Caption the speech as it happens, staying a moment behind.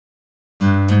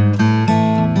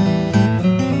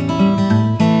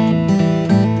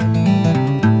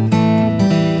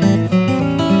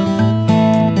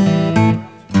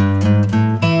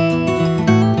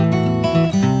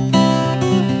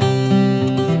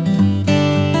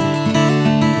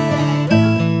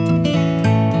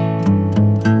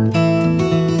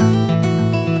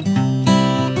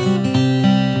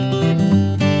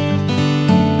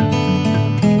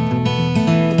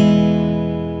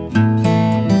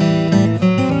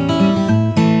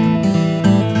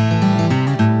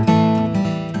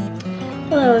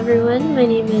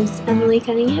name is Emily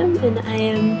Cunningham, and I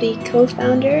am the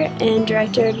co-founder and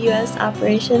director of US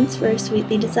operations for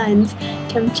SweetlyDesigns.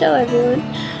 Kemcho, everyone.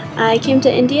 I came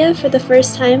to India for the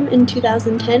first time in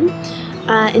 2010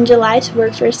 in July to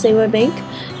work for Sewa Bank,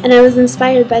 and I was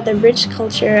inspired by the rich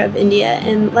culture of India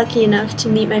and lucky enough to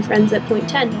meet my friends at Point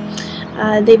 10.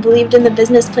 They believed in the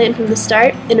business plan from the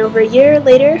start, and over a year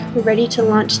later, we're ready to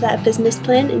launch that business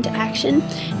plan into action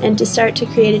and to start to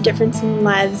create a difference in the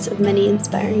lives of many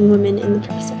inspiring women in the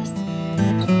process.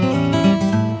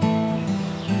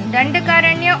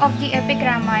 Dandakaranya of the epic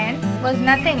Ramayan was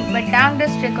nothing but Dangs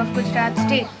district of Gujarat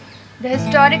state. The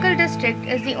historical district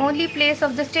is the only place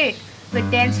of the state with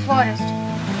dense forest.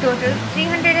 Total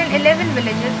 311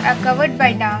 villages are covered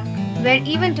by Dang, where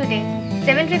even today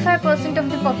 75%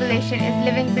 of the population is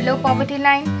living below poverty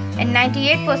line and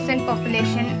 98%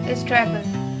 population is tribal.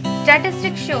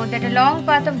 Statistics show that a long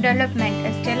path of development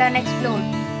is still unexplored.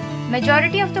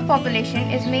 Majority of the population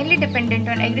is mainly dependent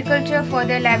on agriculture for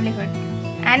their livelihood.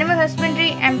 Animal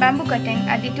husbandry and bamboo cutting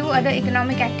are the two other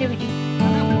economic activities.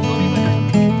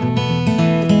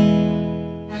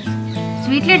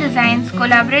 SweetlyDesigns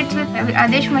collaborates with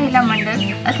Adesh Mahila Mandal,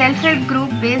 a self-help group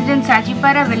based in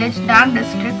Sajipara village, Dang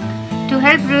district, to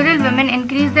help rural women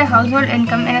increase their household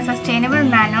income in a sustainable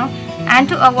manner and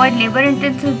to avoid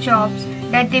labor-intensive jobs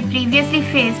that they previously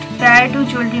faced prior to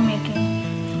jewelry making.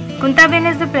 Kuntaben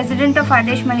is the president of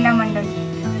Adesh Mahila Mandal.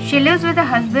 She lives with a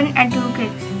husband and 2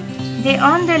 kids. They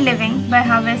earn their living by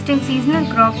harvesting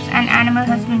seasonal crops and animal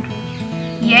husbandry.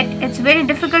 Yet, it's very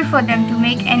difficult for them to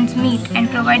make ends meet and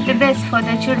provide the best for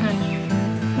their children.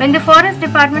 When the Forest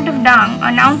Department of Dang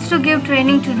announced to give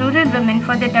training to rural women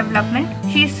for their development,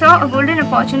 she saw a golden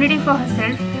opportunity for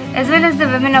herself as well as the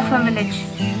women of her village.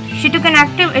 She took an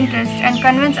active interest and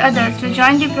convinced others to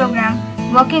join the program,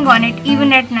 working on it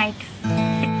even at night.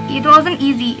 It wasn't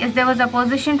easy as there was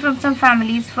opposition from some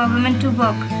families for women to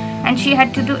work, and she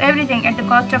had to do everything at the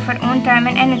cost of her own time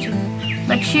and energy.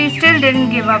 But she still didn't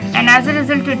give up, and as a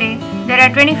result today, there are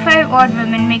 25 odd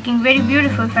women making very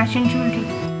beautiful fashion jewelry.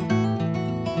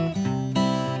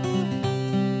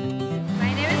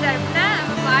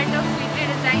 Part of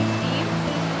SweetlyDesigns team.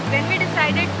 When we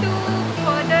decided to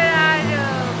further our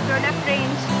product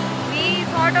range, we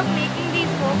thought of making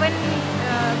these woven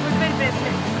goodwill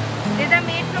bracelets. These are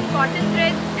made from cotton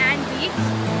threads and beads,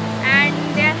 and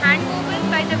they are hand woven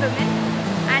by the women.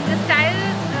 And the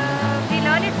styles, we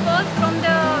learned it first from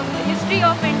the history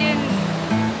of Indian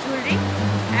jewelry,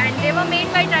 and they were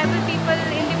made by tribal people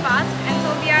in the past, and so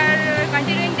we are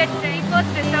continuing that very first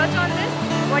research on this.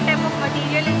 What type of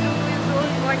material is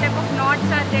used, what type of knots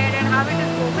are there, and how it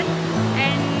is woven,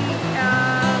 and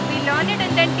we learn it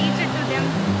and then teach it to them,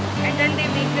 and then they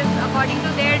make this according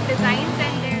to their designs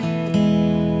and their.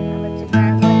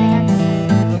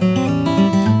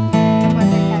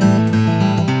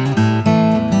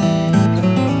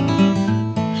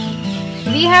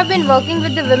 We have been working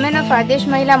with the women of Adesh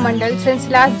Mahila Mandal since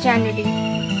last January.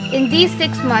 In these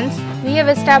 6 months, we have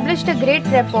established a great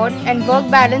rapport and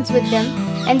work balance with them,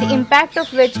 and the impact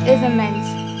of which is immense.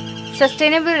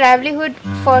 Sustainable livelihood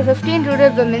for 15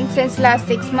 rural women since last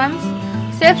 6 months,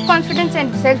 self-confidence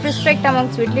and self-respect among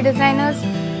SweetlyDesigners,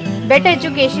 better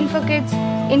education for kids,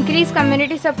 increased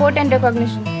community support and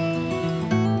recognition.